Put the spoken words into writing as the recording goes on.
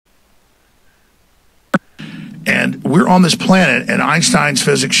we're on this planet, and Einstein's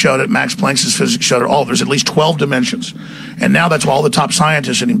physics showed it, Max Planck's physics showed it, all. There's at least 12 dimensions. And now that's why all the top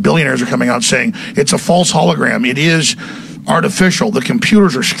scientists and billionaires are coming out saying it's a false hologram. It is artificial. The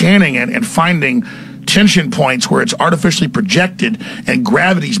computers are scanning it and finding tension points where it's artificially projected and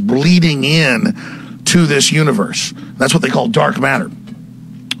gravity's bleeding in to this universe. That's what they call dark matter.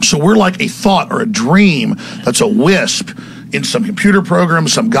 So we're like a thought or a dream that's a wisp in some computer program,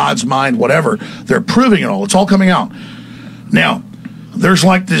 some God's mind, whatever. They're proving it all. It's all coming out. Now, there's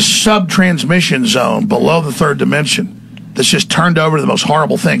like this sub-transmission zone below the third dimension that's just turned over to the most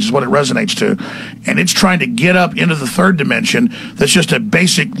horrible things is what it resonates to. And it's trying to get up into the third dimension that's just a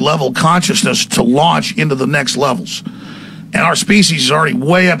basic level consciousness to launch into the next levels. And our species is already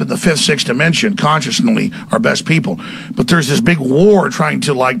way up in the fifth, sixth dimension, consciously, our best people. But there's this big war trying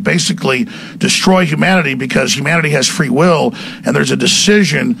to, like, basically destroy humanity because humanity has free will, and there's a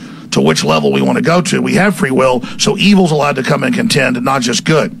decision to which level we want to go to. We have free will, so evil's allowed to come and contend, and not just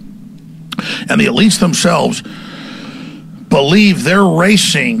good. And the elites themselves believe they're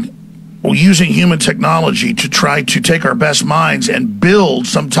racing using human technology to try to take our best minds and build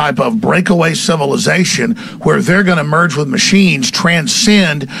some type of breakaway civilization where they're going to merge with machines,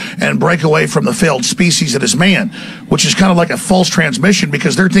 transcend, and break away from the failed species that is man, which is kind of like a false transmission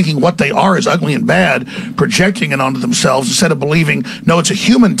because they're thinking what they are is ugly and bad, projecting it onto themselves instead of believing, no, it's a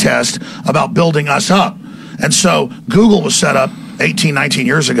human test about building us up. And so Google was set up 18, 19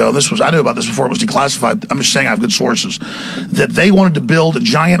 years ago. I knew about this before it was declassified. I'm just saying I have good sources. That they wanted to build a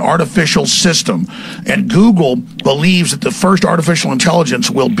giant artificial system. And Google believes that the first artificial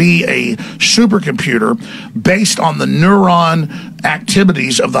intelligence will be a supercomputer based on the neuron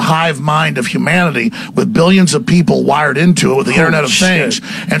activities of the hive mind of humanity with billions of people wired into it with the Internet of Things.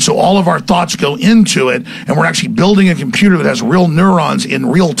 And so all of our thoughts go into it, and we're actually building a computer that has real neurons in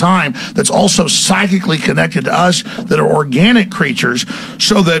real time that's also psychically connected to us, that are organic creatures,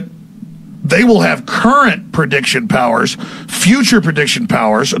 so that they will have current prediction powers, future prediction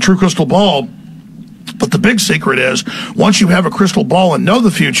powers, a true crystal ball. But the big secret is, once you have a crystal ball and know the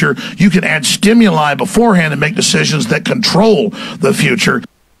future, you can add stimuli beforehand and make decisions that control the future.